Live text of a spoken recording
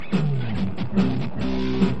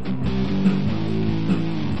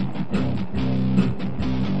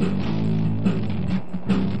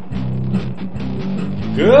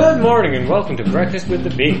Good morning and welcome to Breakfast with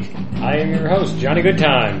the Beat. I am your host, Johnny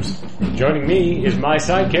Goodtimes. Joining me is my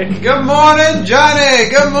sidekick. Good morning, Johnny!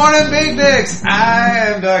 Good morning, Beatniks! I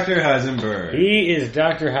am Dr. Heisenberg. He is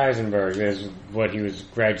Dr. Heisenberg. That's what he was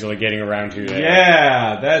gradually getting around to there.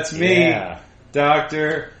 Yeah, that's me, Yeah.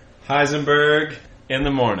 Dr. Heisenberg in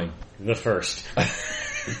the morning. The first.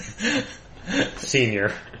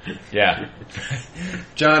 Senior. Yeah.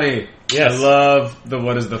 Johnny, Yes. I love the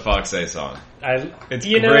What Does the Fox Say song. It's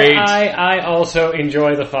great. I also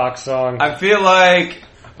enjoy the Fox song. I feel like,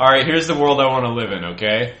 alright, here's the world I want to live in,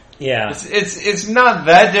 okay? Yeah. It's not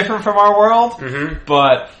that different from our world, Mm-hmm.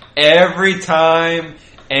 but every time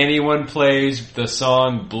anyone plays the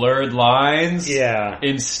song Blurred Lines, Yeah.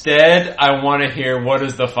 instead I want to hear What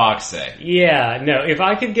Does the Fox Say? Yeah, no, if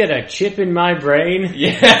I could get a chip in my brain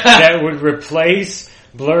Yeah. that would replace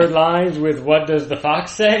Blurred Lines with What Does the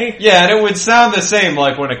Fox Say? Yeah, and it would sound the same,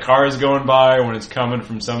 like when a car is going by, or when it's coming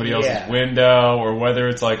from somebody else's Yeah. window, or whether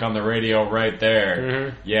it's like on the radio right there.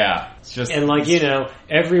 Mhm. Yeah, it's just... And like,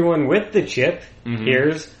 everyone with the chip Mhm.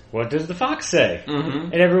 hears What Does the Fox Say?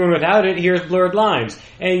 Mhm. And everyone without it hears Blurred Lines.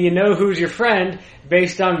 And you know who's your friend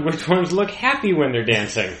based on which ones look happy when they're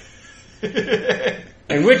dancing.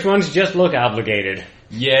 And which ones just look obligated.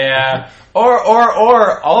 Yeah, or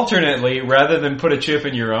alternately, rather than put a chip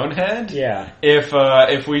in your own head, Yeah.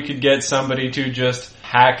 if we could get somebody to just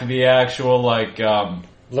hack the actual, like,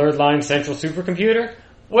 Blurred Lines Central Supercomputer?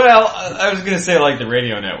 well, I was gonna say like the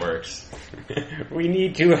radio networks. We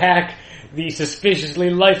need to hack the suspiciously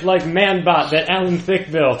lifelike man-bot that Alan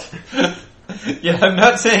Thicke built. Yeah, I'm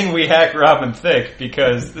not saying we hack Robin Thicke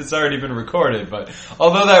because it's already been recorded, but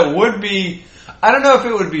although that would be, I don't know if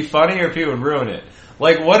it would be funny or if it would ruin it.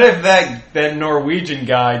 Like, what if that Norwegian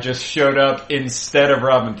guy just showed up instead of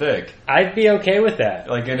Robin Thicke? I'd be okay with that.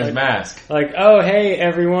 Like in his mask. Like, oh, hey,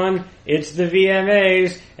 everyone, it's the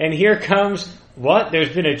VMAs, and here comes, what? There's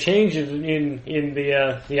been a change in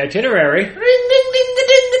the itinerary. Ring, ding, ding,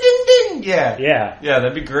 ding, ding, ding. Yeah. Yeah. Yeah,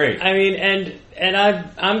 that'd be great. I mean, and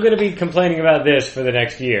I'm going to be complaining about this for the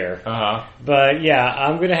next year. Uh-huh. But yeah,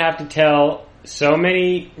 I'm going to have to tell so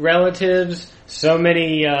many relatives, so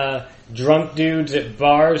many drunk dudes at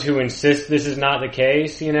bars who insist this is not the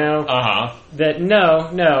case, Uh-huh. that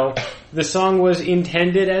no, the song was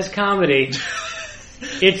intended as comedy.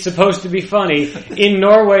 It's supposed to be funny. In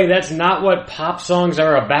Norway, that's not what pop songs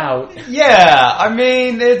are about. Yeah, I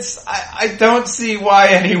mean, I don't see why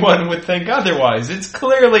anyone would think otherwise. It's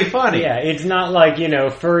clearly funny. Yeah, it's not like,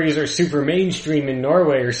 furries are super mainstream in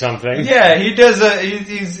Norway or something. Yeah, he does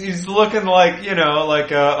he's looking like, like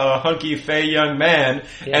a hunky, fey young man,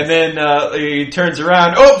 Yes. and then he turns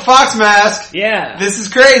around, oh, fox mask! Yeah. This is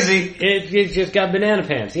crazy! It's just got banana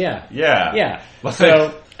pants, yeah. Yeah. Yeah. Like-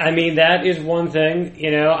 So, I mean, that is one thing,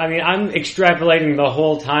 I mean, I'm extrapolating the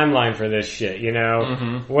whole timeline for this shit,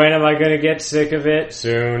 Mhm. When am I gonna get sick of it?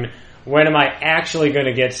 Soon. When am I actually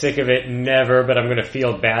gonna get sick of it? Never, but I'm gonna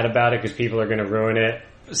feel bad about it because people are gonna ruin it.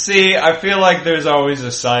 See, I feel like there's always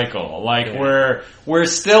a cycle. Like, Yeah. we're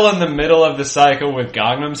still in the middle of the cycle with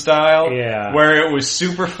Gangnam Style. Yeah. Where it was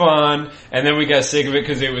super fun, and then we got sick of it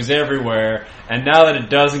because it was everywhere. And now that it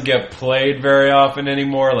doesn't get played very often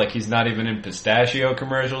anymore, like he's not even in pistachio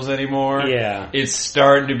commercials anymore. Yeah. It's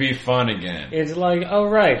starting to be fun again. It's like, oh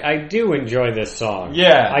right, I do enjoy this song.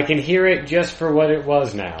 Yeah. I can hear it just for what it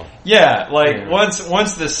was now. Yeah, like Yeah.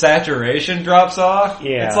 once the saturation drops off,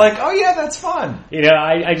 Yeah. it's like, oh yeah, that's fun.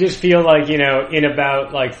 I just feel like, in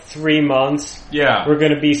about 3 months, Yeah. we're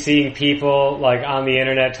going to be seeing people on the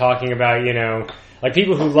internet talking about, like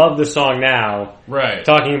people who love the song now, Right.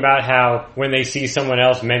 talking about how when they see someone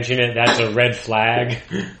else mention it, that's a red flag.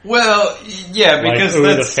 Well, yeah, because the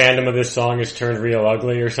that's... fandom of this song has turned real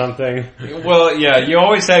ugly or something. Well, yeah, you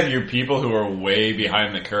always have your people who are way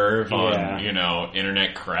behind the curve on, Yeah.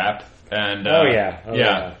 internet crap. And, Oh,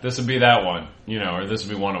 yeah. this would be that one, or this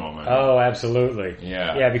would be one of them. Oh, absolutely.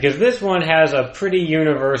 Yeah. Yeah, because this one has a pretty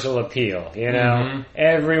universal appeal, Mhm.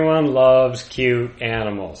 Everyone loves cute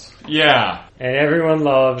animals. Yeah. And everyone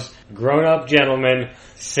loves grown-up gentlemen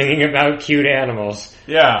singing about cute animals.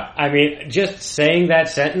 Yeah. I mean, just saying that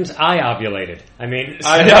sentence, I ovulated. I mean,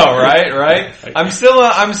 I know, right? I'm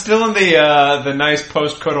still in the nice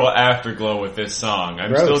post-coital afterglow with this song. I'm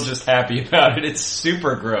Gross. still just happy about it. It's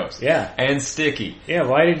super gross. Yeah. And sticky. Yeah,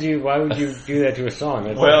 why would you do that to a song?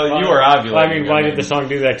 That's Well, like, you were ovulating. Well, I mean, why did the song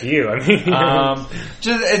do that to you? I mean,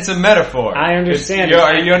 it's a metaphor. I understand.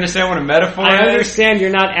 You understand what a metaphor is? I understand you're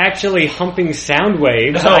not actually humping sound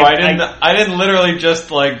waves. No, I didn't. I didn't literally just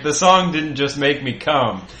the song didn't just make me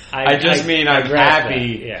come. I just mean I'm grasp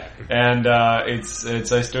happy, that, yeah. and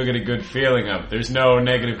it's I still get a good feeling of it. There's no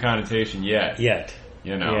negative connotation yet. Yet.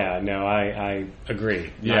 You know? Yeah, no, I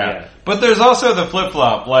agree. Not Yeah. yet. But there's also the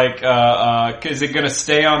flip-flop. Like, is it going to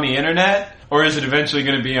stay on the internet? Or is it eventually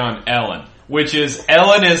going to be on Ellen? Which is,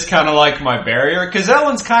 Ellen is kind of like my barrier, because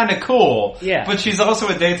Ellen's kind of cool. Yeah. But she's also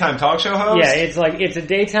a daytime talk show host. Yeah, it's a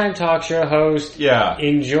daytime talk show host. Yeah.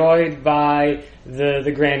 Enjoyed by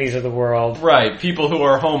the grannies of the world. Right, people who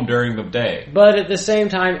are home during the day. But at the same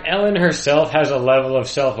time, Ellen herself has a level of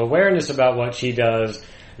self-awareness about what she does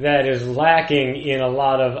that is lacking in a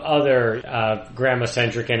lot of other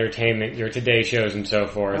grandma-centric entertainment, your Today shows and so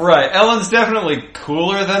forth. Right, Ellen's definitely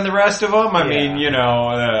cooler than the rest of them. I mean,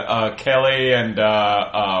 Kelly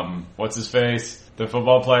and, what's his face? The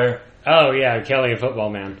football player? Oh, yeah, Kelly and Football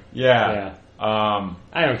Man. Yeah.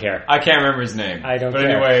 I don't care. I can't remember his name. I don't but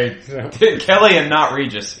care. Anyway, Kelly and not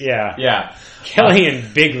Regis. Yeah. Yeah. Kelly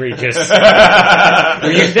and Big Regis. We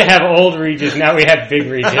used to have old Regis, now we have Big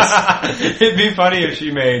Regis. It'd be funny if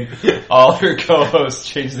she made all her co-hosts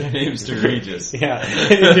change their names to Regis. Yeah.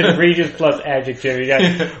 It's just Regis plus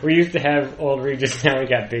adjective. We used to have old Regis, now we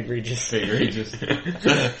got Big Regis. Big Regis.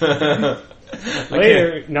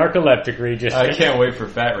 Later, narcoleptic Regis. I can't wait for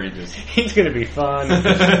Fat Regis. He's gonna be fun.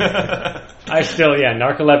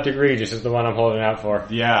 Narcoleptic Regis is the one I'm holding out for.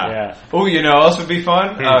 Yeah. Oh, you know, else would be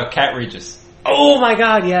fun? Cat Regis. Oh my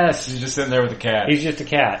god, yes. He's just sitting there with a cat. He's just a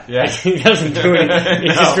cat. Yeah. He doesn't do anything.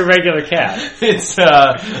 He's just a regular cat. It's,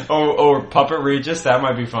 or Puppet Regis, that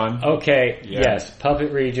might be fun. Okay, Yeah. yes.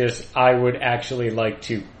 Puppet Regis, I would actually like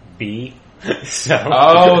to be. So.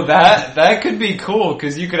 Oh, that could be cool,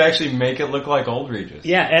 because you could actually make it look like old Regis.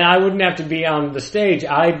 Yeah, and I wouldn't have to be on the stage.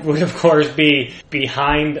 I would, of course, be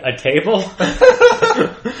behind a table.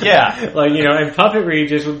 Yeah. And Puppet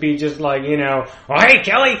Regis would be just like, oh, hey,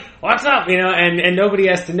 Kelly, what's up? And nobody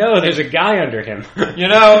has to know there's a guy under him.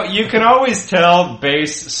 You can always tell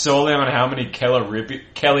based solely on how many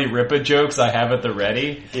Kelly Ripa jokes I have at the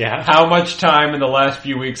ready. Yeah. How much time in the last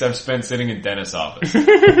few weeks I've spent sitting in dentist's office.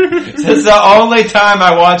 Since the only time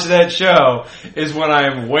I watch that show is when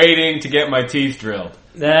I'm waiting to get my teeth drilled.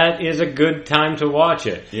 That is a good time to watch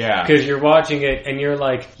it. Yeah. Because you're watching it and you're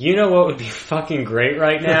like, you know what would be fucking great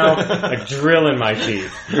right now? A drill in my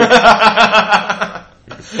teeth.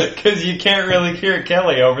 Because you can't really hear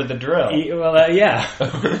Kelly over the drill. Yeah.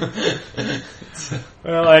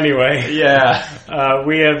 Well, anyway. Yeah.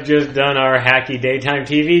 We have just done our hacky daytime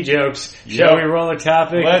TV jokes. Shall we roll a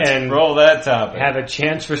topic? Let's roll that topic. Have a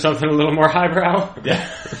chance for something a little more highbrow? Yeah.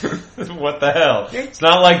 What the hell? It's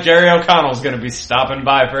not like Jerry O'Connell's going to be stopping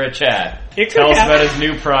by for a chat. Tell us about his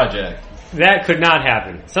new project. That could not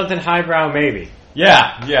happen. Something highbrow, maybe.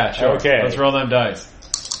 Yeah, sure. Okay. Let's roll them dice.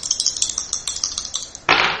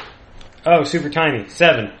 Oh, super tiny.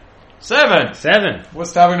 7. 7.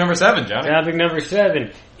 What's topic number 7, Johnny? Topic number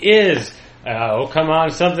 7 is, come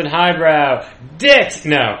on, something highbrow. Dicks!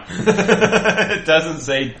 No. It doesn't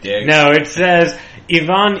say dick. No, it says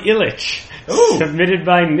Ivan Ilyich. Ooh. Submitted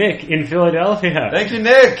by Nick in Philadelphia. Thank you,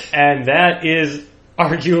 Nick. And that is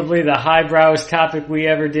arguably the highbrowest topic we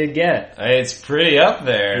ever did get. It's pretty up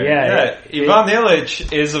there. Yeah. Ivan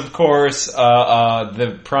Ilyich is, of course,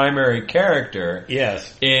 the primary character.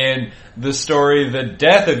 Yes. In the story The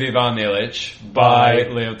Death of Ivan Ilyich by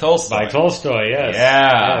Leo Tolstoy. By Tolstoy, yes.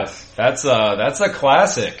 Yeah. Yes. That's a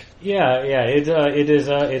classic. Yeah,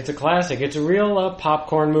 it's a classic. It's a real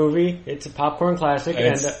popcorn movie. It's a popcorn classic.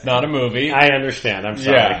 It's not a movie. I understand. I'm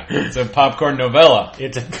sorry. Yeah. It's a popcorn novella.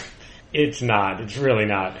 It's not. It's really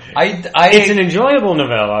not. It's an enjoyable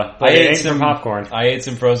novella, but it ain't some popcorn. I ate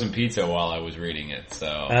some frozen pizza while I was reading it,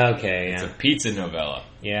 so okay, it's a pizza novella.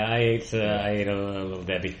 Yeah, I ate a little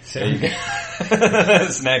Debbie. So.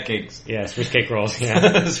 Snack cakes. Yeah, Swiss cake rolls.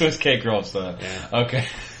 Yeah, Swiss cake rolls. Yeah. Okay.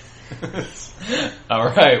 All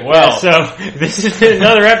right. Well, so this is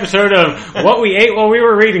another episode of what we ate while we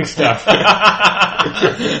were reading stuff.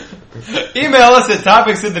 Email us at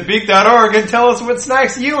topics@thebeak.org and tell us what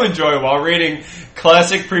snacks you enjoy while reading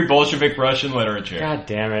classic pre-Bolshevik Russian literature. God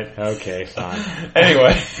damn it. Okay, fine.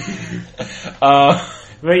 Anyway.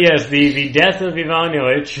 But yes, the death of Ivan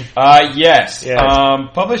Ilyich. Yes.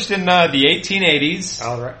 Published in the 1880s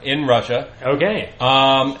All right. in Russia. Okay.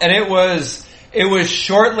 And it was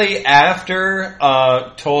shortly after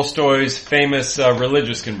Tolstoy's famous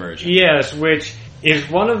religious conversion. Yes, which is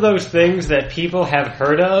one of those things that people have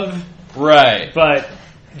heard of. Right. But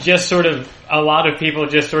just sort of, a lot of people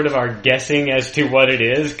just sort of are guessing as to what it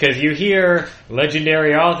is. Because you hear,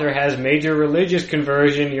 legendary author has major religious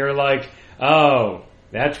conversion, you're like, oh,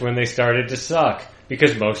 that's when they started to suck.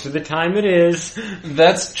 because most of the time it is.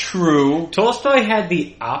 That's true. Tolstoy had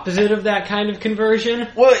the opposite of that kind of conversion.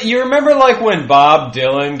 Well, you remember like when Bob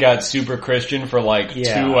Dylan got super Christian for like 2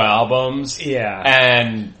 albums? Yeah.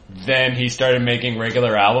 And then he started making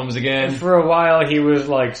regular albums again? For a while he was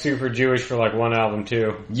like super Jewish for like 1 album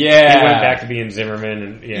too. Yeah. He went back to being Zimmerman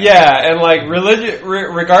and Yeah, and like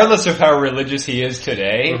regardless of how religious he is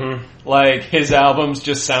today, like his albums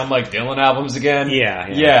just sound like Dylan albums again.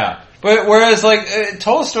 Yeah. But whereas like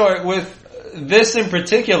Tolstoy with this in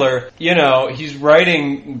particular, you know, he's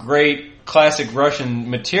writing great classic Russian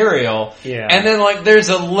material. Yeah. And then like there's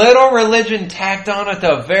a little religion tacked on at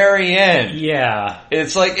the very end. Yeah.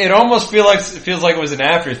 It's like it almost feels like it was an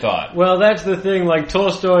afterthought. Well, that's the thing, like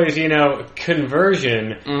Tolstoy's, you know,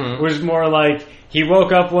 conversion was more like he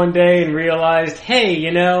woke up one day and realized, hey, you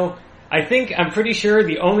know, I'm pretty sure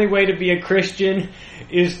the only way to be a Christian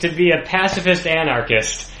is to be a pacifist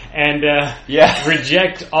anarchist. And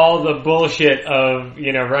reject all the bullshit of,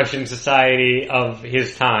 you know, Russian society of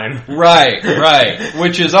his time. Right.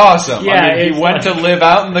 Which is awesome. Yeah, I mean, he went to live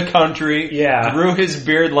out in the country, grew his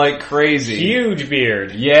beard like crazy. Huge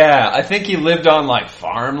beard. Yeah, I think he lived on like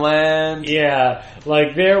farmland. Yeah,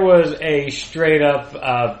 like there was a straight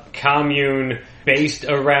up commune based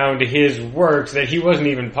around his works that he wasn't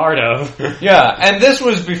even part of. Yeah, and this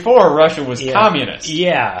was before Russia was communist.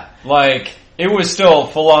 Yeah. Like, it was still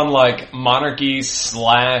full on like monarchy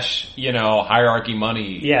 / you know, hierarchy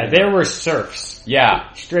money. Yeah, there were serfs.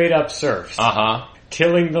 Yeah. Straight up serfs. Uh-huh.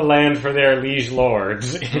 Tilling the land for their liege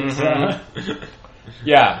lords.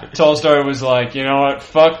 Yeah, Tolstoy was like, you know what,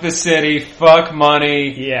 fuck the city, fuck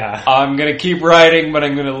money. Yeah. I'm gonna keep writing, but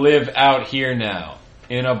I'm gonna live out here now.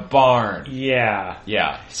 In a barn. Yeah.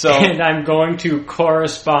 Yeah. So. And I'm going to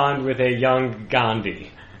correspond with a young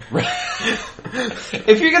Gandhi.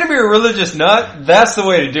 If you're going to be a religious nut, that's the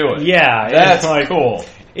way to do it. Yeah. That's like, cool.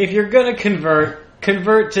 If you're going to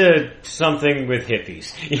convert to something with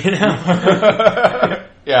hippies, you know?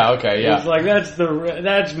 Yeah, okay, yeah. It's like,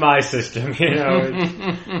 that's my system, you know?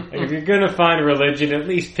 Like, if you're going to find a religion, at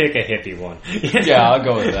least pick a hippie one. Yeah, I'll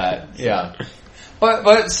go with that. Yeah.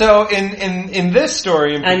 But so in this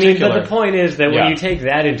story in particular, but the point is that when you take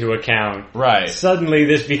that into account, right, suddenly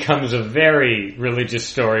this becomes a very religious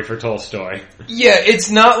story for Tolstoy. Yeah,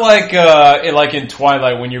 it's not like in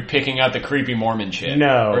Twilight when you're picking out the creepy Mormon shit,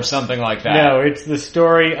 or something like that. No, it's the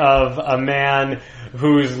story of a man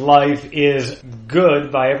whose life is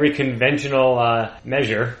good by every conventional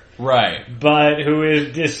measure. Right. But who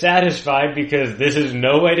is dissatisfied because this is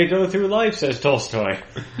no way to go through life, says Tolstoy.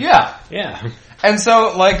 Yeah. Yeah. And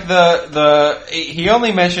so, like, he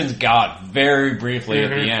only mentions God very briefly at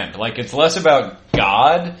the end. Like, it's less about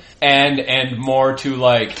God and more to,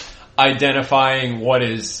 like, identifying what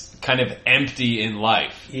is kind of empty in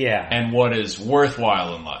life. Yeah. And what is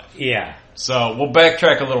worthwhile in life. Yeah. So, we'll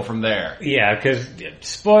backtrack a little from there. Yeah, because,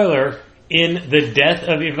 spoiler, in the death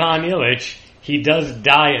of Ivan Ilyich, he does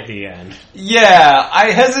die at the end. Yeah,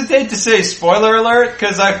 I hesitate to say spoiler alert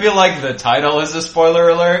because I feel like the title is a spoiler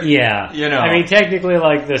alert. Yeah. You know. I mean, technically,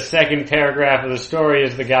 like, the second paragraph of the story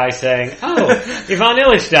is the guy saying, oh, Ivan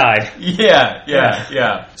Ilyich died.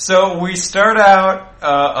 Yeah. So we start out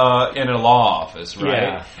in a law office, right?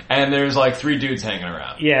 Yeah. And there's like 3 dudes hanging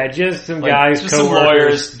around. Yeah, just some guys, just some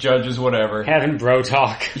lawyers, judges, whatever. Having bro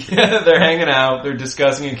talk. Yeah, they're hanging out, they're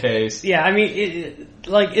discussing a case. Yeah, I mean,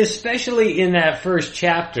 especially in that first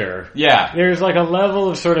chapter. Yeah. There's like a level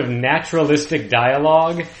of sort of naturalistic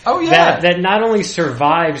dialogue. Oh, yeah. That not only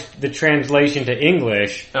survives the translation to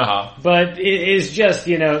English, but it is just,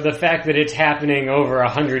 you know, the fact that it's happening over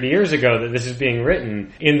 100 years ago that this is being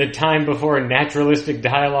written in the time before naturalistic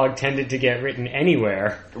dialogue tended to get written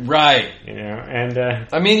anywhere. Right. You know, and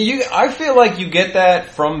I mean, I feel like you get that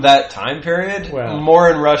from that time period more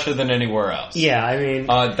in Russia than anywhere else. Yeah, I mean,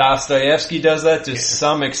 Dostoevsky does that to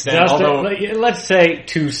some extent. Although, let's say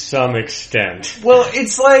to some extent. Well,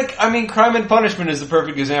 it's like, I mean, Crime and Punishment is the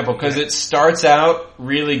perfect example because it starts out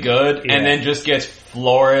really good and then just gets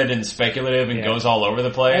florid and speculative and goes all over the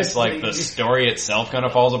place. Like the story itself kind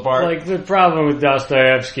of falls apart. Like the problem with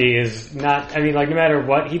Dostoevsky is not, I mean, like no matter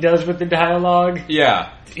what he does with the dialogue,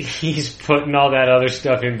 he's putting all that other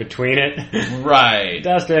stuff in between it. Right.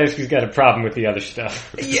 Dostoevsky's got a problem with the other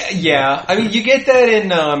stuff. Yeah. I mean, you get that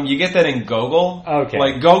in Gogol. Okay.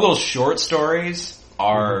 Like Gogol's short stories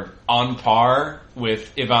are on par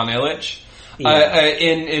with Ivan Ilyich.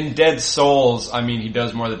 In Dead Souls, I mean, he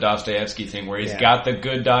does more the Dostoevsky thing where he's got the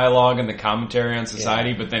good dialogue and the commentary on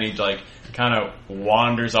society, but then he like kind of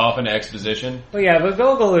wanders off into exposition. Well, yeah, but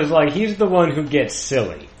Gogol is like, he's the one who gets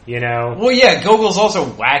silly. You know? Well, yeah, Gogol's also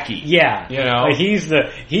wacky. Yeah. You know? Like he's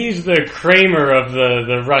the Kramer of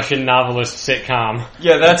the Russian novelist sitcom.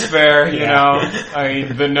 Yeah, that's fair, you Yeah. know? I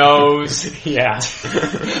mean, the nose. Yeah.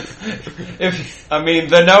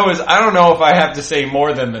 The nose, I don't know if I have to say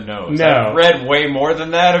more than the nose. No. I've read way more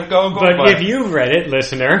than that of Gogol. But if you've read it,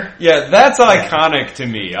 listener. Yeah, that's iconic to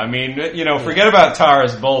me. I mean, you know, forget about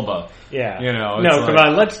Taras Bulba. Yeah. You know, no, it's come like-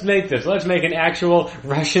 on, let's make this. Let's make an actual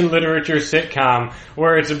Russian literature sitcom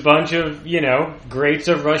where it's a bunch of, you know, greats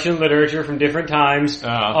of Russian literature from different times,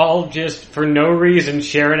 all just for no reason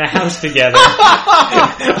sharing a house together.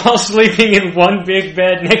 All sleeping in one big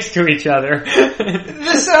bed next to each other.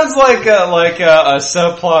 This sounds like a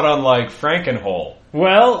subplot on like Frankenhole.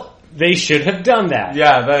 Well, they should have done that.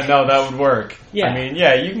 Yeah, that would work. Yeah. I mean,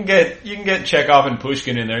 yeah, you can get Chekhov and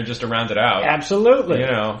Pushkin in there just to round it out. Absolutely. You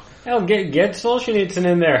know. Hell, get Solzhenitsyn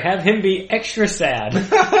in there. Have him be extra sad. You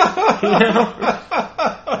know?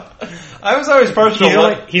 I was always partial.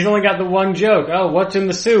 He's only got the one joke. Oh, what's in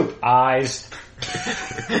the soup? Eyes.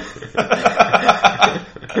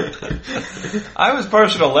 I was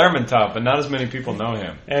partial to Lermontov, but not as many people know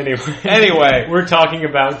him. Anyway, we're talking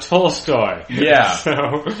about Tolstoy. Yeah.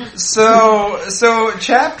 So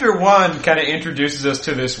chapter 1 kind of introduces us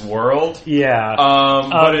to this world. Yeah.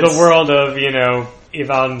 But the world of, you know,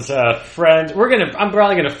 Ivan's friend. I'm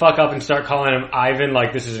probably gonna fuck up and start calling him Ivan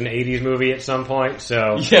like this is an 80s movie at some point,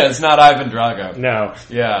 so. Yeah, it's not Ivan Drago. No.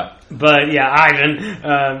 Yeah. But yeah,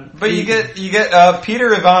 Ivan. But you get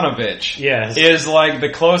Peter Ivanovich. Yes. Is like the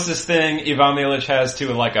closest thing Ivan Ilyich has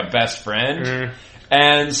to like a best friend. Mm-hmm.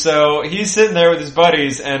 And so he's sitting there with his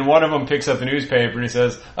buddies, and one of them picks up the newspaper and he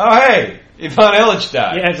says, "Oh hey, Ivan Ilyich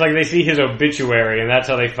died." Yeah, it's like they see his obituary and that's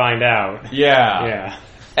how they find out. Yeah. Yeah.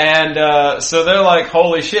 And so they're like,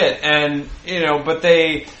 "Holy shit!" And you know, but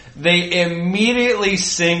they immediately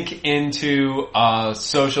sink into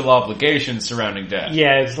social obligations surrounding death.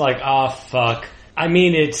 Yeah, it's like, oh fuck. I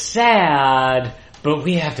mean, it's sad, but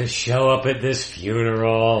we have to show up at this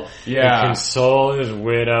funeral and console his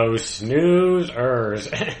widow. Snoozers.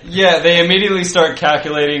 Yeah, they immediately start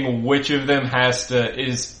calculating which of them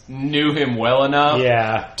knew him well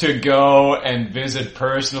enough to go and visit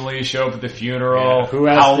personally, show up at the funeral,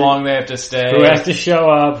 how long they have to stay. Who has to show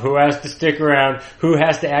up, who has to stick around, who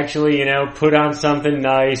has to actually, you know, put on something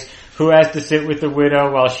nice, who has to sit with the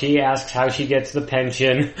widow while she asks how she gets the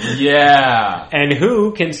pension. Yeah. And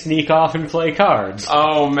who can sneak off and play cards.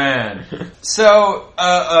 Oh man. So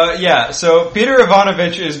Peter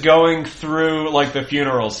Ivanovich is going through like the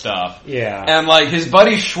funeral stuff. Yeah. And like his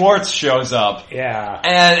buddy Schwartz shows up. Yeah.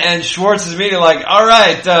 And Schwartz is immediately like, "All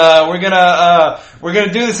right, we're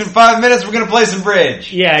gonna do this in 5 minutes. We're gonna play some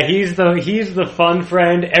bridge." Yeah, he's the fun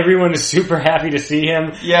friend. Everyone is super happy to see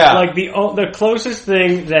him. Yeah. Like the closest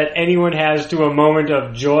thing that anyone has to a moment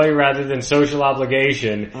of joy rather than social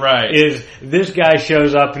obligation, right, is this guy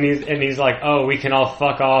shows up and he's like, "Oh, we can all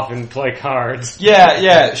fuck off and play cards."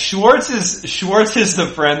 Yeah. Schwartz is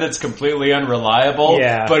the friend that's completely unreliable.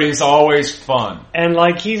 Yeah. But he's always fun. And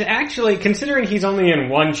like he's actually, considering he's only in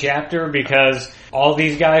one chapter because all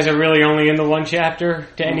these guys are really only in the one chapter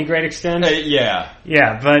to any great extent. Yeah.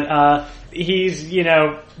 Yeah, but he's, you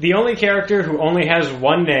know, the only character who only has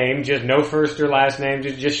one name, just no first or last name,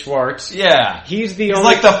 just Schwartz. Yeah. He's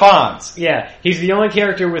like the Fonz. Yeah, he's the only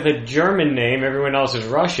character with a German name. Everyone else is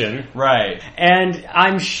Russian. Right. And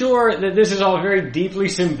I'm sure that this is all very deeply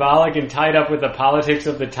symbolic and tied up with the politics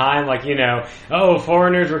of the time. Like, you know, oh,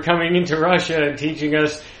 foreigners were coming into Russia and teaching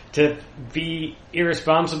us to be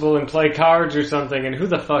irresponsible and play cards or something, and who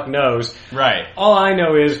the fuck knows? Right. All I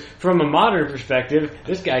know is, from a modern perspective,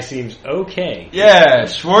 this guy seems okay. Yeah,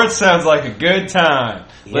 Schwartz sounds like a good time.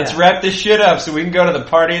 Yeah. Let's wrap this shit up so we can go to the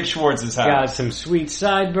party at Schwartz's house. Got some sweet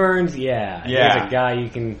sideburns, yeah. Yeah. He's a guy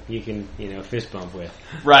you can fist bump with.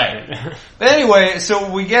 Right. But anyway,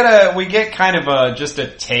 so we get kind of just a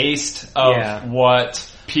taste of what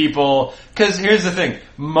people, because here's the thing,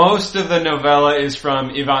 most of the novella is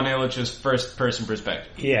from Ivan Ilyich's first person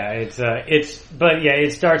perspective. Yeah,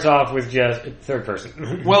 it starts off with just third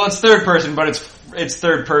person. Well, it's third person, but it's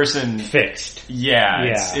third person fixed. Yeah.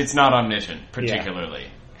 It's not omniscient particularly.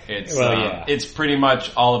 Yeah. It's pretty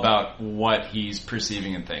much all about what he's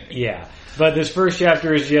perceiving and thinking. Yeah. But this first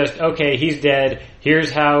chapter is just, okay, he's dead.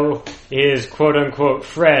 Here's how his quote unquote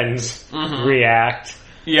friends react.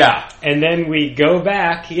 Yeah. And then we go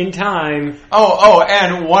back in time. Oh,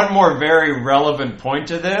 and one more very relevant point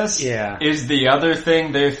to this is the other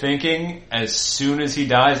thing they're thinking as soon as he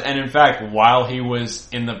dies, and in fact, while he was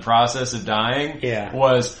in the process of dying,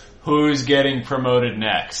 was who's getting promoted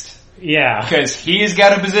next. Yeah. Because he's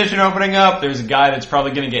got a position opening up, there's a guy that's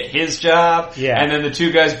probably going to get his job, Yeah. and then the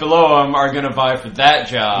two guys below him are going to vie for that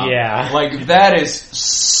job. Yeah. Like, that is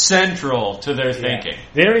central to their thinking.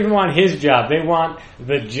 They don't even want his job. They want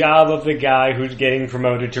the job of the guy who's getting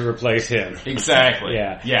promoted to replace him. Exactly.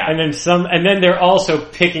 Yeah. Yeah. And then they're also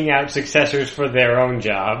picking out successors for their own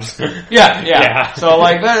jobs. Yeah. So,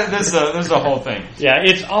 like, this is a whole thing. Yeah,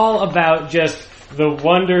 it's all about just the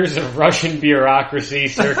wonders of Russian bureaucracy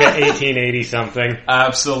circa 1880 something.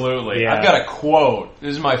 Absolutely. Yeah. I've got a quote.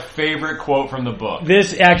 This is my favorite quote from the book.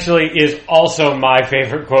 This actually is also my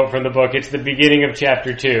favorite quote from the book. It's the beginning of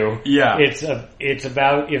chapter 2. Yeah. It's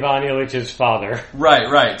about Ivan Ilyич's father.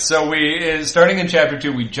 Right. So starting in chapter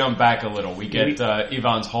 2, we jump back a little. We get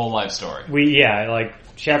Ivan's whole life story.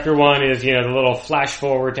 Chapter 1 is, the little flash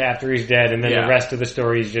forward to after he's dead, and then Yeah. the rest of the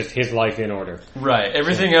story is just his life in order. Right.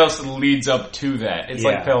 Everything else leads up to that. It's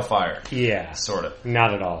like Pale Fire. Yeah. Sort of.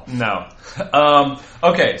 Not at all. No.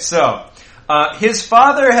 Okay, so his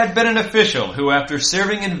father had been an official who, after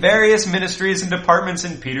serving in various ministries and departments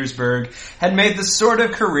in Petersburg, had made the sort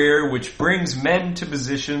of career which brings men to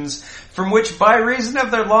positions from which, by reason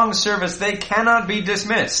of their long service, they cannot be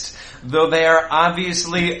dismissed, though they are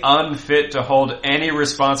obviously unfit to hold any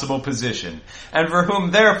responsible position, and for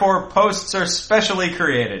whom therefore posts are specially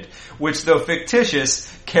created, which, though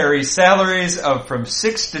fictitious, carry salaries of from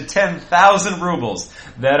 6 to 10,000 rubles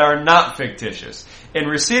that are not fictitious, in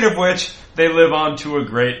receipt of which they live on to a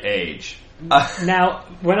great age. Now,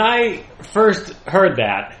 when I first heard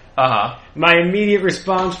that, my immediate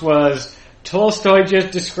response was, Tolstoy just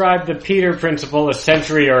described the Peter Principle a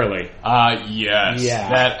century early. Yes. Yeah.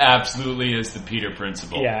 That absolutely is the Peter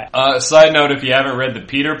Principle. Yeah. Side note, if you haven't read the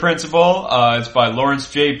Peter Principle, it's by Lawrence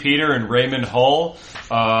J. Peter and Raymond Hull,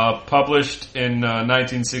 published in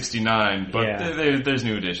 1969, but there's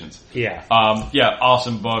new editions. Yeah.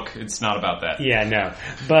 Awesome book. It's not about that. Yeah, no.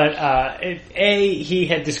 But, he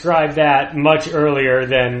had described that much earlier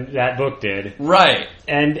than that book did. Right.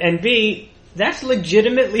 And B, that's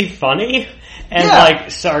legitimately funny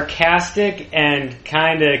and sarcastic and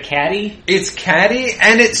kind of catty. It's catty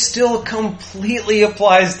and it still completely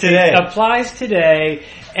applies today. It applies today,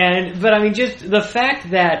 but I mean, just the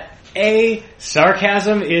fact that A,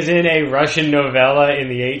 sarcasm is in a Russian novella in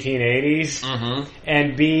the 1880s,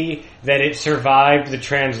 and B, that it survived the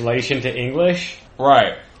translation to English.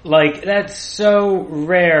 Right. Like, that's so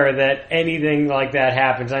rare that anything like that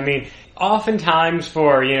happens. I mean, oftentimes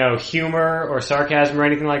for, humor or sarcasm or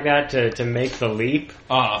anything like that to make the leap,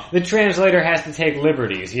 the translator has to take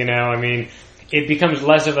liberties, I mean, it becomes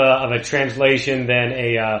less of a translation than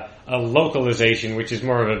a localization, which is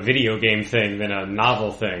more of a video game thing than a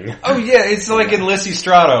novel thing. Oh yeah, it's like in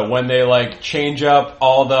Lysistrata when they change up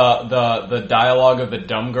all the dialogue of the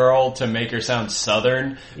dumb girl to make her sound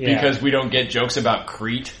southern because we don't get jokes about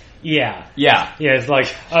Crete. Yeah. Yeah. Yeah, it's like,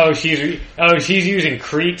 she's using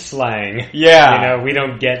Crete slang. Yeah. We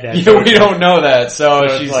don't get that. We don't know that,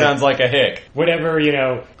 so she sounds like a hick. Whatever,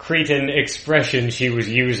 Cretan expression she was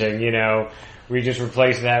using, we just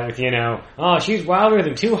replace that with, she's wilder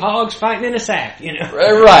than two hogs fighting in a sack,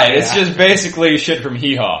 Right, it's just basically shit from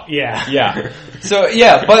Hee Haw. Yeah. Yeah. So,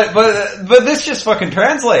 but this just fucking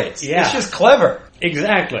translates. Yeah. It's just clever.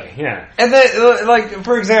 Exactly, yeah. And then,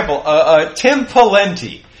 for example, Tim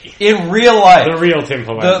Pawlenty. In real life. The real Tim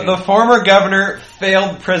Pawlenty. The former governor,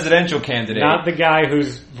 failed presidential candidate. Not the guy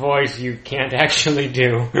whose voice you can't actually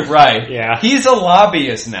do. Right. Yeah. He's a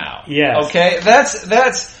lobbyist now. Yes. Okay?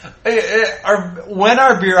 That's when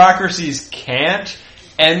our bureaucracies can't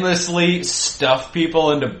endlessly stuff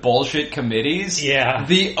people into bullshit committees,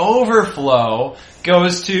 the overflow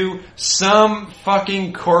goes to some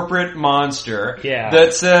fucking corporate monster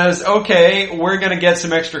that says, okay, we're gonna get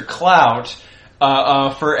some extra clout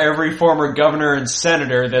for every former governor and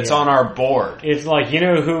senator that's on our board. It's like,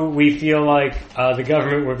 who we feel like the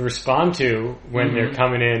government would respond to when they're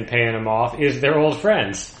coming in paying them off is their old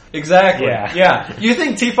friends. Exactly. Yeah. You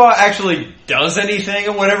think Tifa actually does anything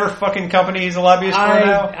in whatever fucking company he's a lobbyist for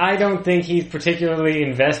now? I don't think he's particularly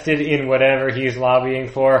invested in whatever he's lobbying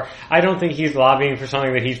for. I don't think he's lobbying for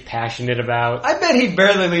something that he's passionate about. I bet he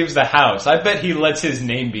barely leaves the house. I bet he lets his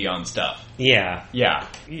name be on stuff. Yeah. Yeah.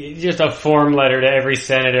 Just a form letter to every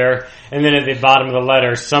senator, and then at the bottom of the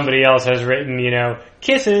letter, somebody else has written,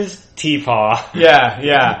 kisses, Teepaw.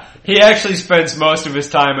 Yeah. He actually spends most of his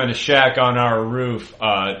time in a shack on our roof,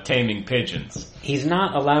 taming pigeons. He's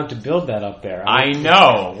not allowed to build that up there. I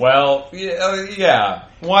know. Well, yeah.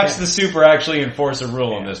 Watch the Super actually enforce a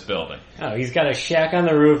rule on this building. Oh, he's got a shack on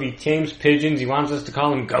the roof. He tames pigeons. He wants us to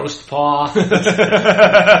call him Ghost Paw. It's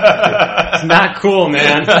not cool,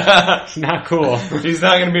 man. It's not cool. He's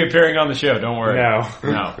not going to be appearing on the show. Don't worry. No.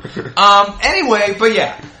 Anyway, but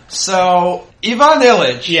yeah. So, Ivan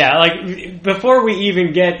Ilyich. Yeah, like, before we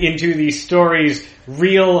even get into the story's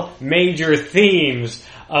real major themes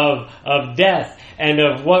of death and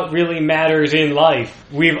of what really matters in life,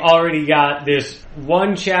 we've already got this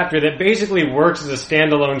one chapter that basically works as a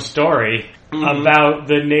standalone story about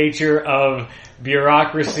the nature of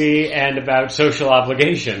bureaucracy and about social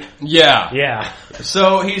obligation. Yeah.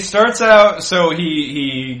 So he starts out,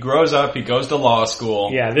 he grows up, he goes to law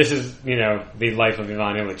school. Yeah, this is, the life of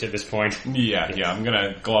Ivan Ilyich at this point. Yeah, I'm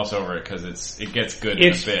gonna gloss over it because it gets good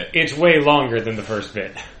in a bit. It's way longer than the first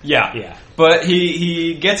bit. Yeah. But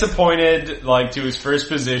he gets appointed, to his first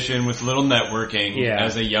position with little networking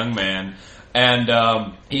as a young man. And,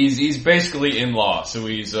 he's basically in law. So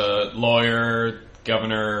he's a lawyer,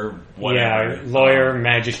 governor, whatever. Yeah, lawyer,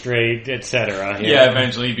 magistrate, etc. Yeah,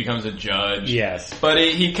 eventually he becomes a judge. Yes. But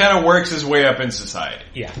he kind of works his way up in society.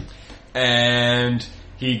 Yeah. And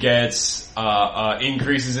he gets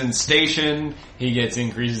increases in station, he gets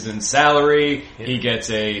increases in salary, he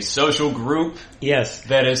gets a social group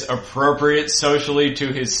that is appropriate socially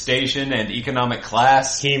to his station and economic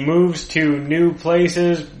class. He moves to new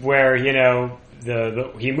places where,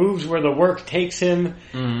 he moves where the work takes him,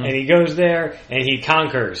 and he goes there, and he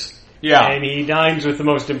conquers. Yeah. And he dines with the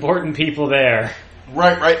most important people there.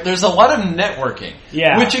 Right. There's a lot of networking.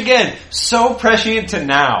 Yeah. Which, again, so prescient to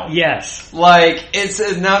now. Yes. This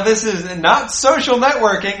is not social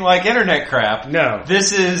networking like internet crap. No.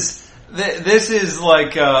 This is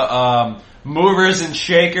like, movers and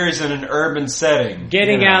shakers in an urban setting.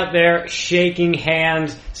 Getting out there, shaking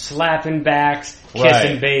hands, slapping backs,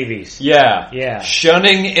 kissing babies. Yeah.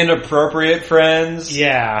 Shunning inappropriate friends.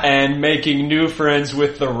 Yeah. And making new friends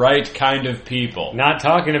with the right kind of people. Not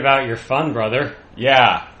talking about your fun brother.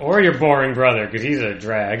 Yeah. Or your boring brother, because he's a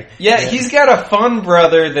drag. Yeah, he's got a fun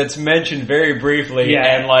brother that's mentioned very briefly,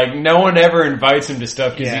 and no one ever invites him to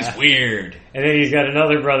stuff because he's weird. And then he's got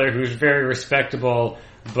another brother who's very respectable,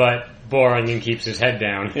 but boring and keeps his head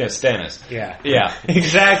down. Yeah, Stannis. Yeah.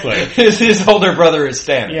 Exactly. His older brother is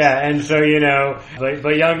Stannis. Yeah, and so,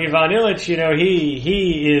 but young Ivan Ilyich,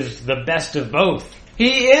 he is the best of both.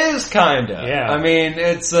 He is kinda. Yeah. I mean,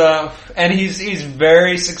 it's, and he's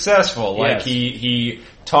very successful. Yes. He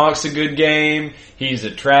talks a good game, he's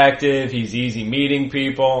attractive, he's easy meeting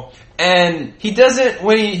people, and he doesn't,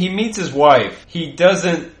 when he meets his wife, he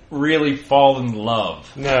doesn't really fall in love.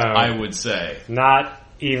 No. I would say. Not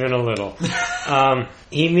even a little.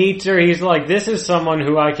 He meets her, he's like, this is someone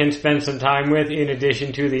who I can spend some time with in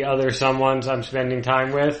addition to the other someones I'm spending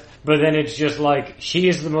time with. But then it's just like, she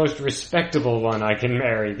is the most respectable one I can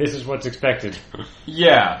marry. This is what's expected.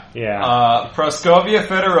 Yeah. Praskovia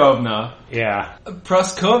Fedorovna. Yeah.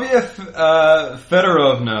 Praskovia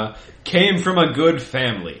Fedorovna came from a good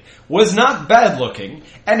family, was not bad looking,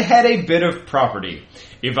 and had a bit of property.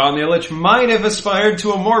 Ivan Ilyich might have aspired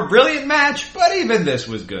to a more brilliant match, but even this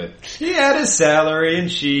was good. He had a salary,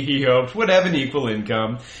 and she, he hoped, would have an equal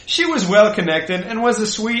income. She was well connected, and was a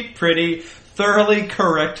sweet, pretty, thoroughly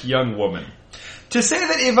correct young woman. To say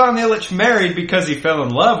that Ivan Ilyich married because he fell in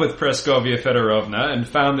love with Praskovia Fedorovna and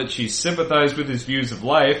found that she sympathized with his views of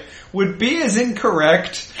life would be as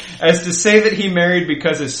incorrect as to say that he married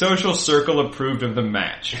because his social circle approved of the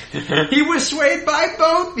match. He was swayed by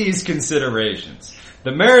both these considerations.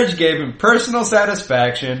 The marriage gave him personal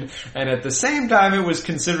satisfaction, and at the same time it was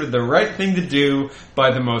considered the right thing to do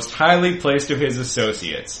by the most highly placed of his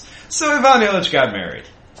associates. So Ivan Ilyich got married.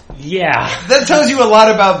 Yeah. That tells you a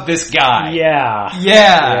lot about this guy.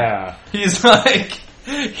 Yeah. He's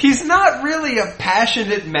he's not really a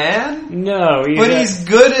passionate man. No. He's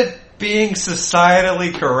good at being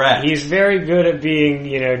societally correct. He's very good at being,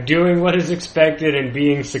 doing what is expected and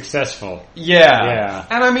being successful. Yeah.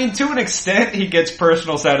 And I mean, to an extent, he gets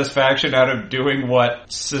personal satisfaction out of doing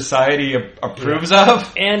what society approves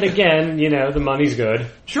of. And again, the money's good.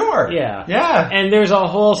 Sure. Yeah. And there's a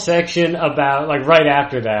whole section about, right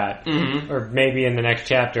after that, or maybe in the next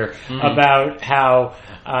chapter, about how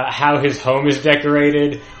his home is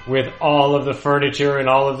decorated with all of the furniture and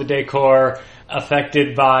all of the decor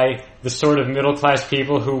affected by the sort of middle-class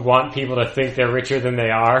people who want people to think they're richer than they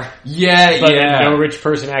are. Yeah, but yeah. no rich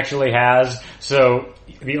person actually has, so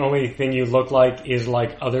the only thing you look like is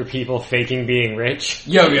like other people faking being rich.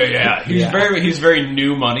 Yeah. He's very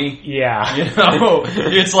new money. Yeah. You know?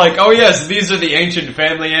 It's like, oh yes, these are the ancient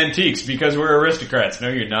family antiques because we're aristocrats. No,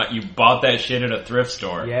 you're not. You bought that shit at a thrift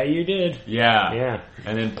store. Yeah, you did. Yeah. Yeah.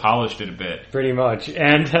 And then polished it a bit. Pretty much.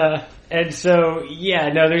 And so, yeah,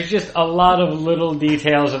 no, there's just a lot of little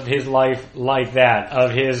details of his life like that,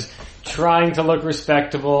 of his trying to look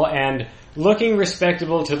respectable and looking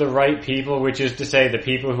respectable to the right people, which is to say the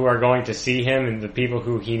people who are going to see him and the people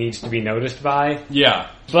who he needs to be noticed by. Yeah.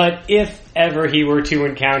 But if ever he were to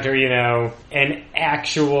encounter, you know, an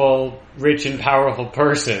actual rich and powerful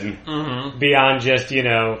person beyond just, you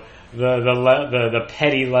know, the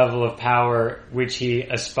petty level of power which he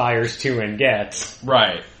aspires to and gets.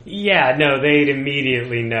 Right. Yeah, no, they'd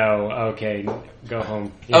immediately know, okay, go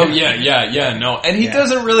home. Oh, yeah, no. And he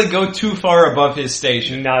doesn't really go too far above his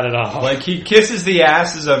station. Not at all. Like, he kisses the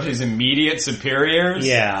asses of his immediate superiors.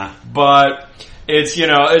 Yeah. But it's, you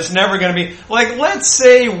know, it's never gonna be, like, let's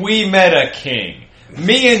say we met a king.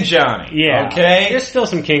 Me and Johnny. Yeah. Okay? There's still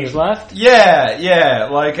some kings left. Yeah.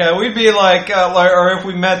 Like, we'd be like, or if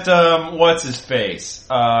we met, what's his face?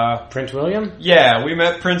 Prince William? Yeah, we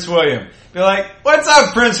met Prince William. Be like, what's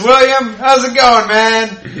up, Prince William? How's it going,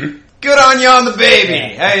 man? Good on you on the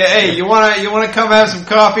baby. Yeah. Hey, you wanna come have some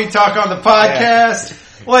coffee, talk on the podcast? Yeah.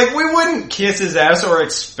 Like, we wouldn't kiss his ass or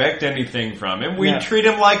expect anything from him. We'd treat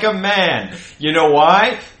him like a man. You know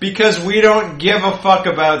why? Because we don't give a fuck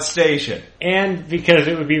about station. And because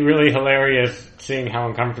it would be really hilarious seeing how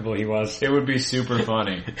uncomfortable he was. It would be super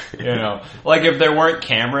funny. You know, like if there weren't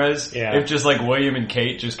cameras, if just like William and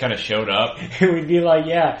Kate just kind of showed up. It would be like,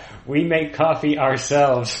 yeah, we make coffee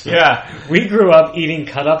ourselves. Yeah. We grew up eating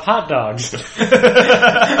cut up hot dogs.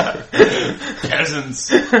 Peasants.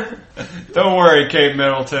 Don't worry, Kate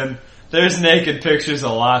Middleton. There's naked pictures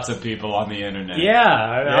of lots of people on the internet.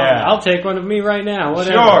 Yeah. I'll take one of me right now.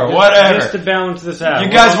 Whatever. Sure, whatever. Just to balance this out.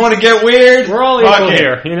 You guys want to get weird? We're all equal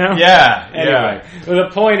here, you know? Yeah. Anyway, the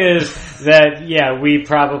point is that, we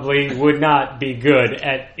probably would not be good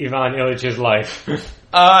at Ivan Ilyich's life.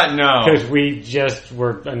 No. Because we just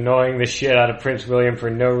were annoying the shit out of Prince William for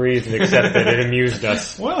no reason except that it amused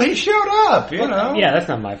us. Well, he showed up, you know. Yeah, that's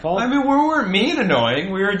not my fault. I mean, we weren't mean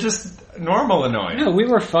annoying. We were just normal annoying. No, we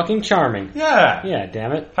were fucking charming. Yeah. Yeah,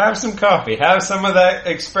 damn it. Have some coffee. Have some of that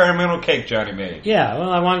experimental cake Johnny made. Yeah,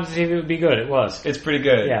 well, I wanted to see if it would be good. It was. It's pretty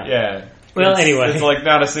good. Yeah. Well, anyway. It's like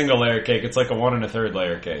not a single layer cake. It's like a 1 1/3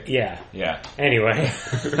 layer cake. Yeah. Yeah. Anyway.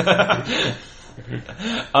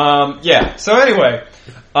 So anyway.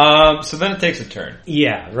 So then it takes a turn.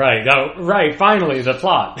 Yeah, right. Oh, right. Finally, the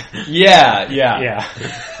plot. Yeah.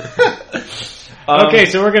 Okay,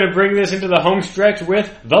 so we're going to bring this into the home stretch with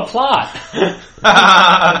the plot.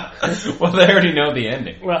 Well, they already know the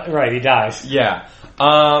ending. Well, right, he dies. Yeah.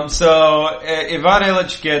 So Ivan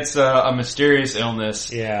Ilyich gets a mysterious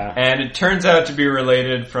illness. Yeah. And it turns out to be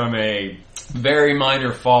related from a very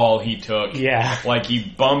minor fall he took. Yeah. Like he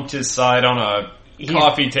bumped his side on a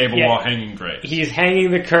coffee table while hanging grapes. He's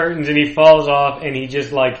hanging the curtains and he falls off and he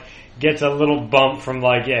just gets a little bump from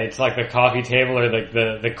it's like the coffee table or like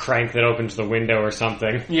the crank that opens the window or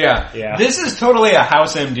something. Yeah. This is totally a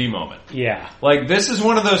House MD moment. Yeah. Like this is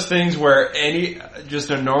one of those things where just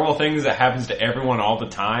a normal thing that happens to everyone all the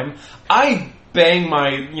time. I bang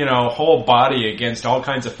my, whole body against all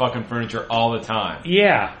kinds of fucking furniture all the time.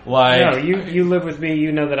 Yeah. No, you live with me,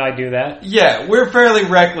 you know that I do that. Yeah, we're fairly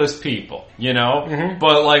reckless people, Mm-hmm.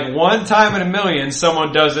 But one time in a million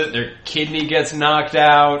someone does it, their kidney gets knocked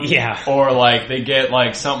out. Yeah. Or they get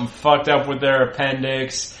something fucked up with their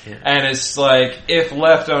appendix. Yeah. And it's if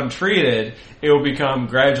left untreated, it will become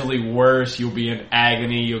gradually worse. You'll be in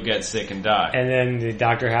agony. You'll get sick and die. And then the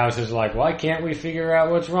Dr. House is like, why can't we figure out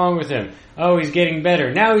what's wrong with him? Oh, he's getting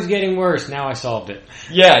better. Now he's getting worse. Now I solved it.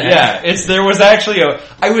 Yeah. There was actually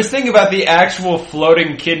I was thinking about the actual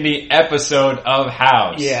floating kidney episode of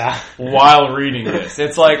House. Yeah. While reading this.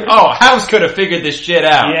 It's House could have figured this shit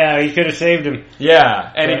out. Yeah, he could have saved him.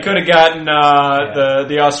 Yeah. And he could have gotten,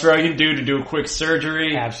 the Australian dude to do a quick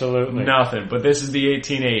surgery. Absolutely. Nothing. But this is the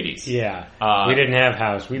 1880s. Yeah. We didn't have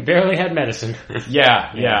House. We barely had medicine.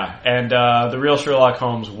 Yeah. And the real Sherlock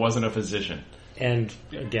Holmes wasn't a physician. And,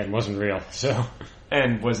 again, wasn't real, so...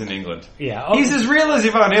 And was in England. Yeah. Oh. He's as real as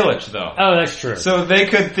Ivan Ilyich, though. Oh, that's true. So they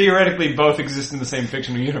could theoretically both exist in the same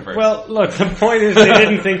fictional universe. Well, look, the point is they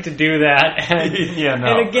didn't think to do that. And,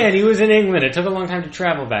 and again, he was in England. It took a long time to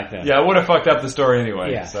travel back then. Yeah, it would have fucked up the story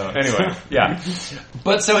anyway. Yeah. So, anyway, yeah.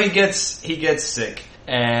 But so he gets sick.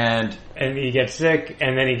 And he gets sick,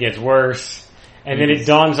 and then he gets worse, and then it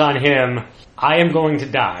dawns on him, I am going to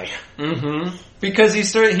die. Mm-hmm. Because he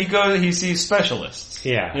sees specialists.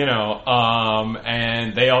 Yeah.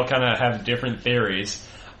 And they all kind of have different theories.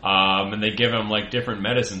 And they give him like different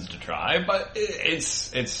medicines to try, but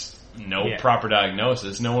it's no proper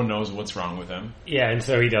diagnosis. No one knows what's wrong with him. Yeah, and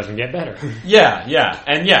so he doesn't get better.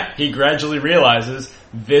 And he gradually realizes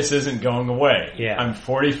this isn't going away. Yeah. I'm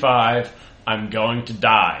 45, I'm going to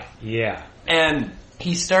die. Yeah. And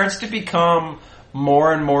he starts to become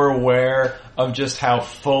more and more aware of just how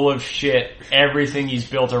full of shit everything he's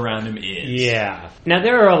built around him is. Yeah. Now,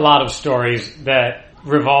 there are a lot of stories that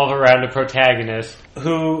revolve around a protagonist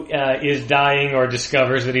who is dying or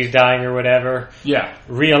discovers that he's dying or whatever. Yeah.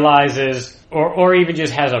 Realizes, or even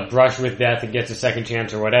just has a brush with death and gets a second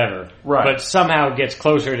chance or whatever. Right. But somehow gets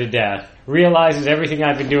closer to death. Realizes everything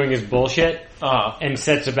I've been doing is bullshit. And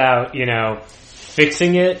sets about,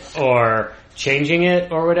 fixing it or changing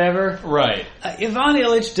it or whatever. Right. Ivan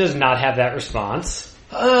Ilyich does not have that response.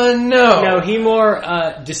 No. No, he more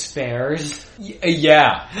despairs.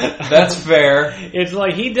 Yeah, that's fair. It's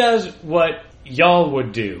like he does what y'all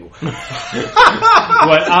would do. What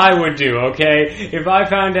I would do, okay? If I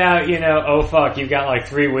found out, oh fuck, you've got like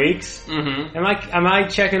 3 weeks, am I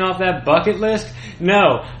checking off that bucket list?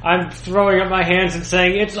 No, I'm throwing up my hands and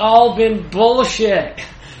saying, it's all been bullshit.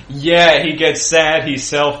 Yeah, he gets sad, he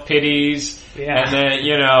self-pities, and then,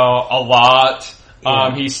 a lot.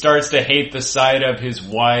 He starts to hate the sight of his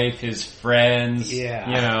wife, his friends, with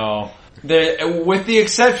the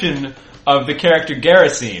exception of the character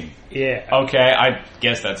Gerasim. Yeah. Okay, I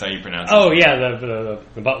guess that's how you pronounce it. Oh, yeah,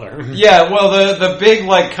 the butler. Yeah, well, the big,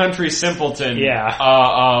 country simpleton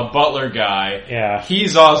butler guy. Yeah.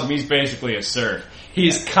 He's awesome. He's basically a serf.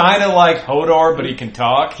 He's kind of like Hodor, but he can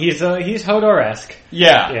talk. He's Hodor-esque.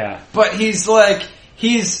 Yeah. Yeah. But he's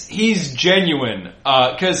he's genuine.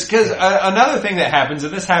 Cause another thing that happens,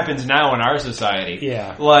 and this happens now in our society.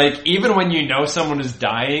 Yeah. Even when you know someone is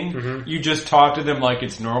dying, you just talk to them like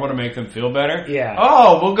it's normal to make them feel better. Yeah.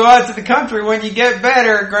 Oh, we'll go out to the country when you get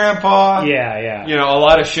better, Grandpa. Yeah. A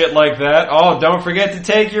lot of shit like that. Oh, don't forget to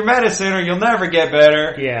take your medicine or you'll never get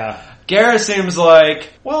better. Yeah. Gerasim's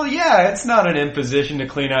like, well, yeah, it's not an imposition to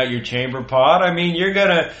clean out your chamber pot. I mean, you're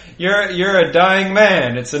a dying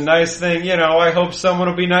man. It's a nice thing, I hope someone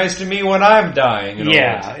will be nice to me when I'm dying.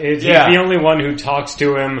 He's the only one who talks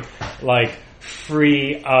to him,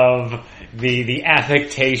 free of the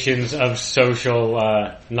affectations of social,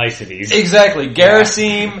 niceties. Exactly.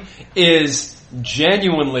 Gerasim is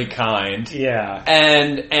genuinely kind. Yeah.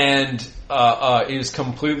 And is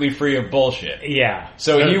completely free of bullshit. Yeah.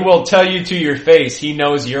 So he will tell you to your face he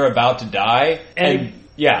knows you're about to die. And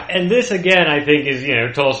And this again I think is,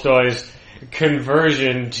 Tolstoy's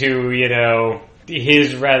conversion to,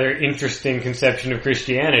 his rather interesting conception of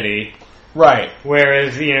Christianity. Right.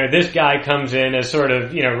 Whereas, this guy comes in as sort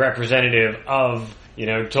of, representative of,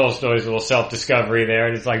 Tolstoy's little self-discovery there,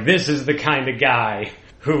 and it's like, this is the kind of guy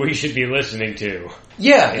who we should be listening to.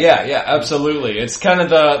 Yeah, absolutely. It's kind of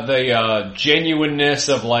the genuineness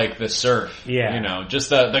of the serf. Yeah. Just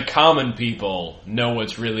the common people know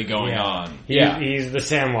what's really going on. He's the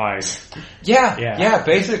Samwise. Yeah,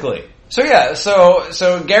 basically. So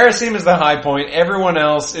Gerasim is the high point. Everyone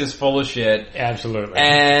else is full of shit. Absolutely.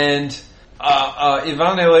 And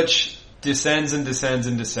Ivan Ilyich descends and descends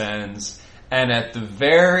and descends, and at the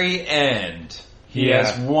very end, he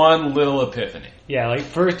has one little epiphany. Yeah,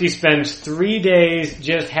 first he spends 3 days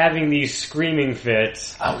just having these screaming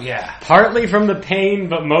fits. Oh, yeah. Partly from the pain,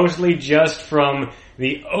 but mostly just from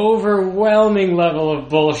the overwhelming level of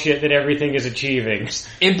bullshit that everything is achieving.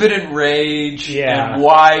 Impotent rage, and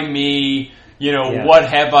why me? What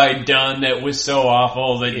have I done that was so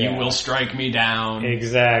awful that you will strike me down?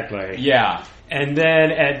 Exactly. Yeah. And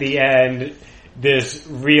then at the end, this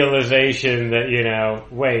realization that,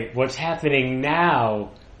 wait, what's happening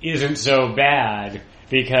now isn't so bad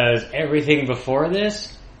because everything before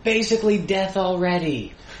this, basically death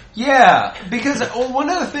already. Yeah, because one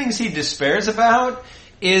of the things he despairs about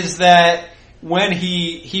is that when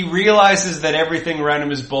he realizes that everything around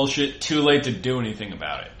him is bullshit, too late to do anything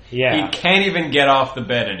about it. Yeah. He can't even get off the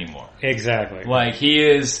bed anymore. Exactly. He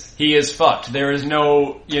is fucked. There is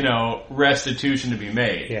no, restitution to be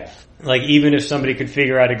made. Yeah. Even if somebody could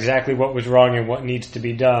figure out exactly what was wrong and what needs to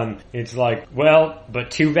be done, it's well,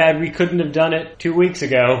 but too bad we couldn't have done it 2 weeks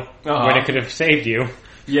ago when it could have saved you.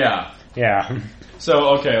 Yeah. Yeah.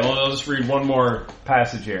 So, okay, well, I'll just read one more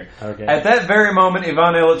passage here. Okay. At that very moment,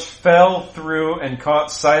 Ivan Ilyich fell through and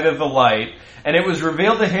caught sight of the light, and it was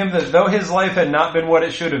revealed to him that though his life had not been what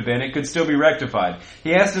it should have been, it could still be rectified.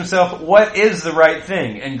 He asked himself, what is the right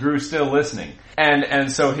thing? And grew still listening.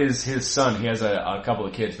 And so his son, he has a couple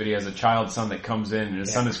of kids, but he has a child son that comes in, and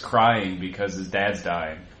his son is crying because his dad's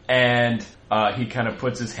dying. And he kind of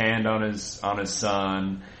puts his hand on his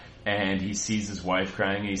son, and he sees his wife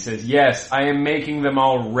crying, and he says, yes, I am making them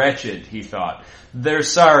all wretched, he thought. They're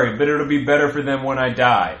sorry, but it'll be better for them when I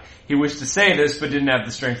die. He wished to say this, but didn't have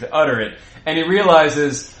the strength to utter it. And he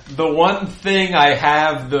realizes, the one thing I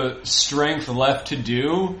have the strength left to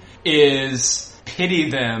do is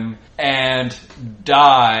pity them and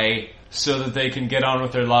die so that they can get on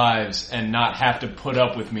with their lives and not have to put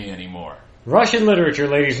up with me anymore. Russian literature,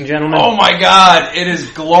 ladies and gentlemen. Oh my God, it is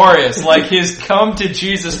glorious. Like his come to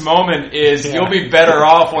Jesus moment is, you'll be better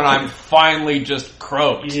off when I'm finally just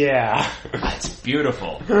croaked. Yeah. That's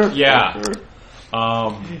beautiful. Yeah.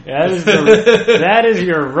 That is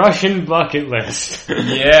your Russian bucket list.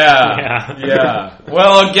 Yeah.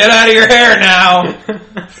 Well, get out of your hair now.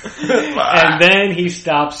 And then he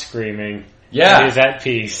stops screaming. Yeah. He's at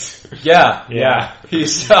peace. Yeah. He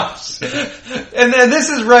stops. And then this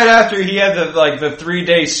is right after he had the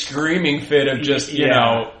 3-day screaming fit of just, you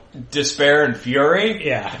know, despair and fury.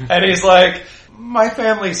 Yeah. And he's like, my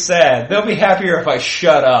family's sad. They'll be happier if I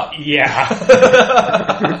shut up. Yeah.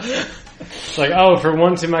 It's like, oh, for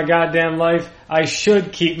once in my goddamn life, I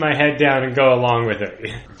should keep my head down and go along with it.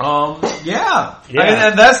 Yeah.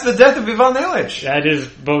 And that's the death of Ivan Ilyich. That is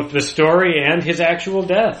both the story and his actual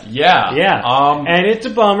death. Yeah. And it's a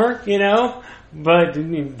bummer, you know, but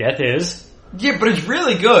death is. Yeah, but it's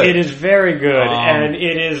really good. It is very good, and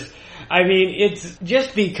it is. I mean, it's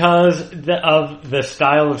just because of the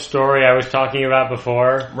style of story I was talking about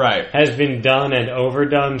before, right, has been done and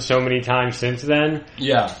overdone so many times since then.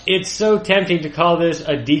 Yeah. It's so tempting to call this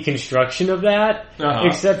a deconstruction of that,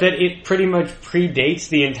 except that it pretty much predates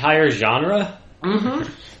the entire genre.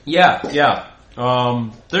 Mm-hmm. Yeah.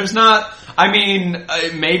 There's not, I mean,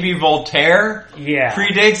 maybe Voltaire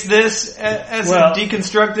predates this as a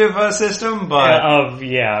deconstructive system,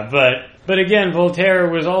 but... But again,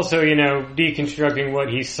 Voltaire was also, you know, deconstructing what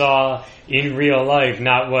he saw in real life,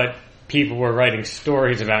 not what people were writing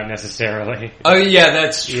stories about necessarily. Oh yeah,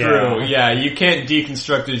 that's true. Yeah, you can't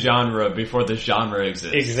deconstruct a genre before the genre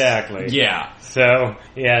exists. Exactly. Yeah. So,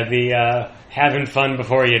 the having fun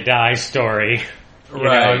before you die story. You know,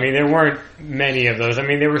 I mean, there weren't many of those. I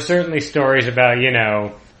mean, there were certainly stories about, you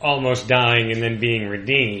know, almost dying and then being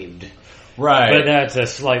redeemed. Right. But that's a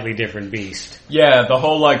slightly different beast. Yeah, the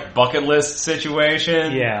whole, bucket list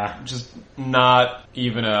situation. Yeah. Just not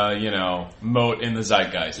even a, mote in the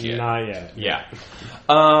zeitgeist yet. Not yet. Yeah.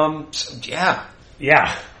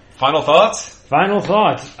 Yeah. Final thoughts? Final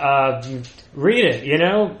thoughts. Read it, you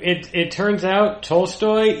know? It turns out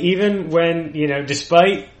Tolstoy, even when,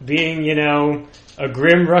 despite being, a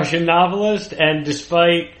grim Russian novelist, and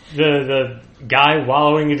despite the guy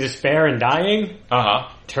wallowing in despair and dying,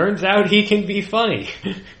 turns out he can be funny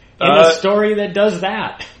in a story that does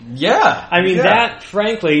that. Yeah. I mean, that,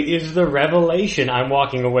 frankly, is the revelation I'm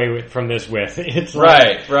walking away from this with. It's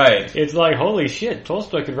like, right. It's like, holy shit,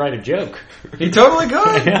 Tolstoy could write a joke. He totally could.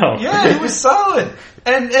 I know. Yeah, it was solid.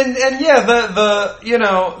 And yeah,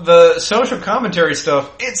 the social commentary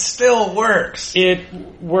stuff, it still works. It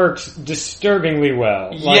works disturbingly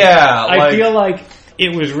well. I feel like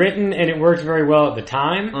it was written and it worked very well at the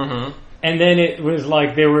time. Mm-hmm. And then it was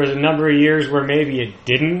like there was a number of years where maybe it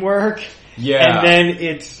didn't work. Yeah. And then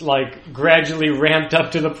it's gradually ramped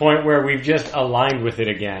up to the point where we've just aligned with it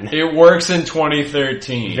again. It works in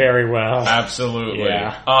 2013. Very well. Absolutely.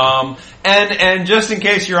 Yeah. And just in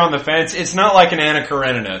case you're on the fence, it's not like an Anna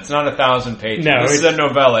Karenina. It's not 1,000 pages. No. This is a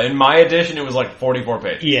novella. In my edition, it was 44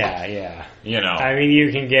 pages. Yeah. You know. I mean,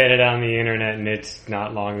 you can get it on the internet and it's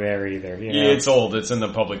not long there either. You know? It's old. It's in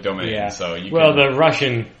the public domain. Yeah. So you the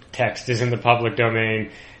Russian text is in the public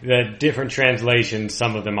domain. The different translations,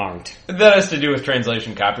 some of them aren't. That has to do with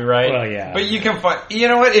translation copyright. Well, yeah. But you can find, you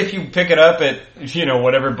know what, if you pick it up at,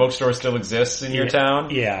 whatever bookstore still exists in your town,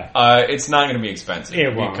 it's not going to be expensive.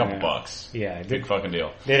 It'll be a couple bucks. Yeah. Big fucking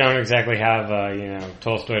deal. They don't exactly have,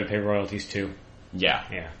 Tolstoy to pay royalties to. Yeah.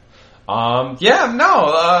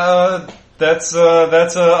 That's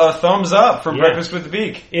a thumbs up for Breakfast with the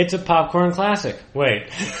Beak. It's a popcorn classic. Wait.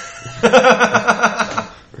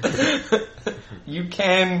 You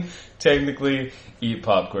can technically eat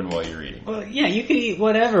popcorn while you're eating. Well, yeah, you can eat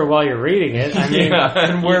whatever while you're reading it. I mean,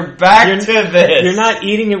 and we're back to this. You're not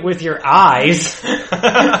eating it with your eyes.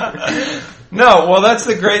 No, well, that's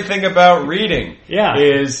the great thing about reading. Yeah.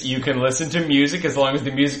 Is you can listen to music as long as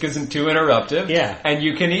the music isn't too interruptive. Yeah. And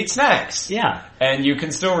you can eat snacks. Yeah. And you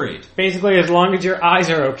can still read. Basically, as long as your eyes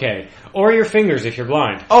are okay. Or your fingers if you're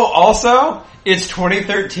blind. Oh, also, it's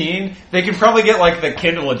 2013. They can probably get, like, the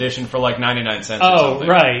Kindle edition for, like, 99 cents or something.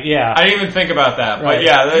 Oh, right, yeah. I didn't even think about that. Right. But,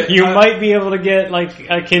 yeah. You might be able to get, like,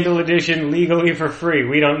 a Kindle edition legally for free.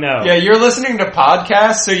 We don't know. Yeah, you're listening to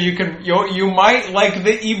podcasts, so you might like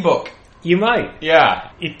the ebook. You might.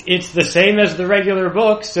 Yeah. It's the same as the regular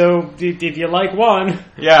book, so if you like one...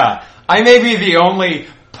 Yeah. I may be the only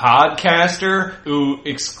podcaster who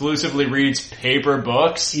exclusively reads paper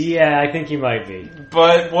books. Yeah, I think you might be.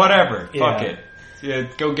 But whatever. Yeah. Fuck it. Yeah,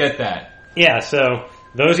 go get that. Yeah, so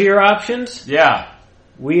those are your options. Yeah.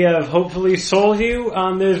 We have hopefully sold you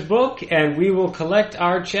on this book, and we will collect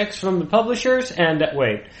our checks from the publishers, and...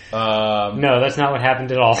 Wait. No, that's not what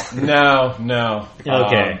happened at all. No.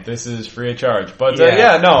 Okay. This is free of charge. But,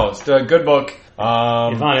 Yeah. no, it's a good book.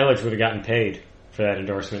 Yvonne Ilyich would have gotten paid for that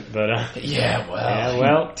endorsement, but... He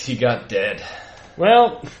got dead.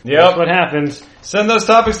 Well, that's what happens. Send those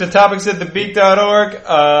topics to topics@thebeak.org,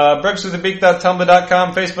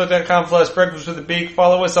 breakfastwiththebeak.tumblr.com, facebook.com/breakfastwiththebeak.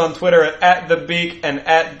 Follow us on Twitter at @thebeak and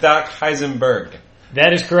at Doc Heisenberg.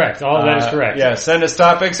 That is correct. All of that is correct. Yeah, send us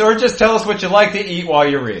topics or just tell us what you like to eat while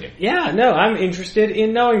you're reading. Yeah, no, I'm interested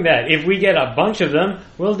in knowing that. If we get a bunch of them,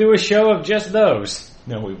 we'll do a show of just those.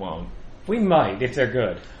 No, we won't. We might, if they're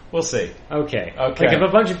good. We'll see. Okay. Okay. Like, if a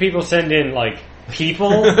bunch of people send in, like,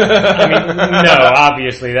 people, I mean, no,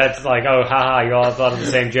 obviously, that's like, oh, haha, you all thought of the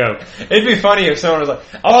same joke. It'd be funny if someone was like,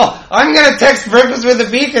 oh, I'm gonna text Breakfast with the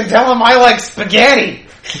Beak and tell him I like spaghetti.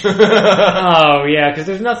 Oh, yeah, because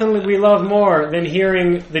there's nothing that we love more than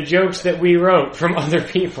hearing the jokes that we wrote from other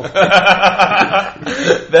people.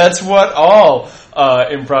 That's what all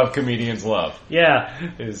improv comedians love. Yeah.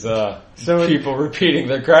 Is people repeating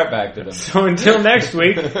their crap back to them. So until next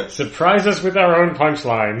week, surprise us with our own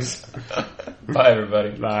punchlines. Bye,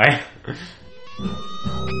 everybody. Bye.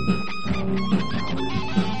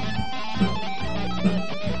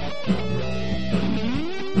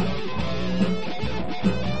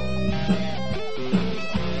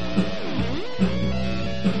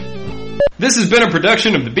 This has been a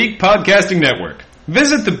production of the Beak Podcasting Network.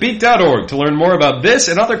 Visit thebeak.org to learn more about this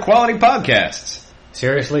and other quality podcasts.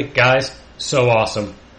 Seriously, guys, so awesome.